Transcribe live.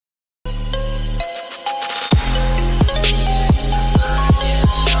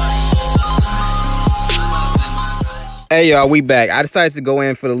Hey y'all, we back. I decided to go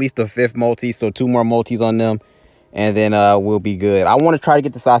in for at least the 5th multi, so 2 more multis on them, and then we'll be good. I want to try to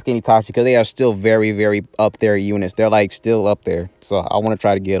get the Sasuke and Itachi because they are still very, very up there units. They're like still up there, so I want to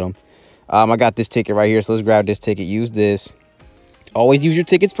try to get them. I got this ticket right here, so let's grab this ticket. Use this. Always use your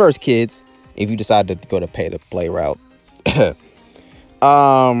tickets first, kids. If you decide to go to pay to play route.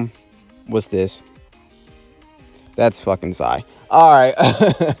 What's this? That's fucking Psy. All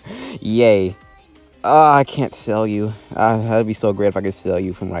right, yay. I can't sell you. That'd be so great if I could sell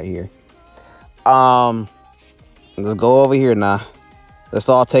you from right here. Let's go over here now. Let's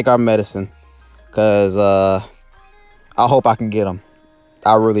all take our medicine, cause I hope I can get them.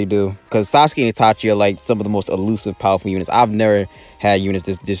 I really do, cause Sasuke and Itachi are like some of the most elusive, powerful units. I've never had units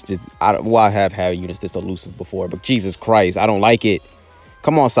I have had units this elusive before, but Jesus Christ, I don't like it.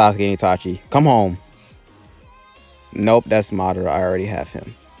 Come on, Sasuke and Itachi, come home. Nope, that's Madara. I already have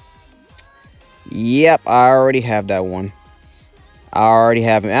him. Yep, I already have that one. I already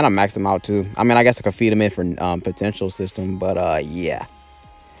have him, and I maxed him out too. I mean, I guess I could feed him in for potential system, but yeah.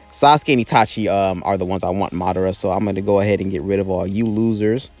 Sasuke and Itachi are the ones I want Madara, so I'm going to go ahead and get rid of all you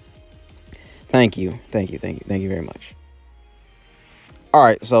losers. Thank you. Thank you very much. All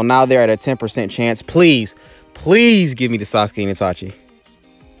right, so now they're at a 10% chance. Please, please give me the Sasuke and Itachi.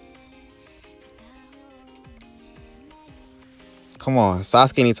 Come on,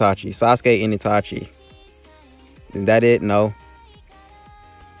 Sasuke and Itachi. Sasuke and Itachi. Is that it? No.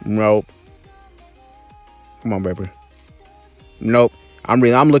 Nope. Come on, baby. Nope. I'm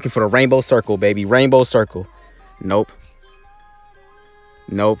looking for the rainbow circle, baby. Rainbow circle. Nope.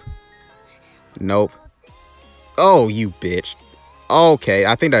 Nope. Nope. Oh, you bitch. Okay,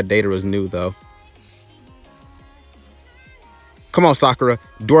 I think that data was new though. Come on, Sakura.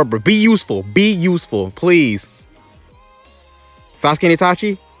 Dorabra, be useful. Be useful, please. Sasuke and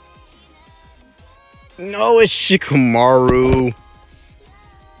Itachi? No, it's Shikamaru.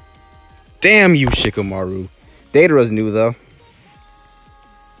 Damn you, Shikamaru. Datara's new, though.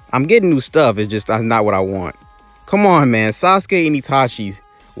 I'm getting new stuff. It's just that's not what I want. Come on, man. Sasuke and Itachi's.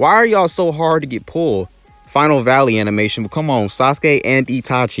 Why are y'all so hard to get pulled? Final Valley animation. But come on, Sasuke and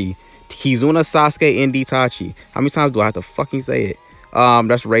Itachi. KIZUNA, Sasuke, and Itachi. How many times do I have to fucking say it?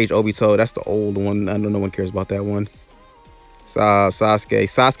 That's Rage Obito. That's the old one. I know no one cares about that one.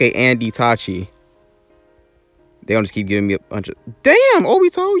 Sasuke and Itachi. They don't just keep giving me a bunch of... Damn,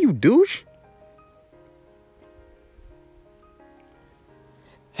 Obito, you douche.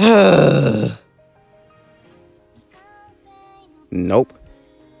 Nope.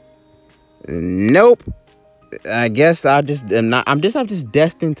 Nope. I guess I'm just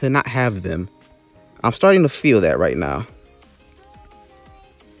destined to not have them. I'm starting to feel that right now.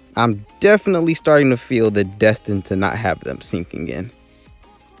 I'm definitely starting to feel the destined to not have them sinking in.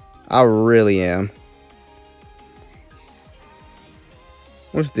 I really am.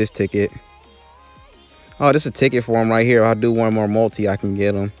 What's this ticket? Oh, this is a ticket for him right here. I'll do one more multi, I can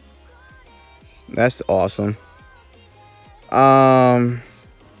get him. That's awesome. Dang,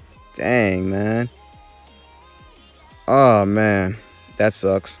 man. Oh, man. That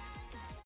sucks.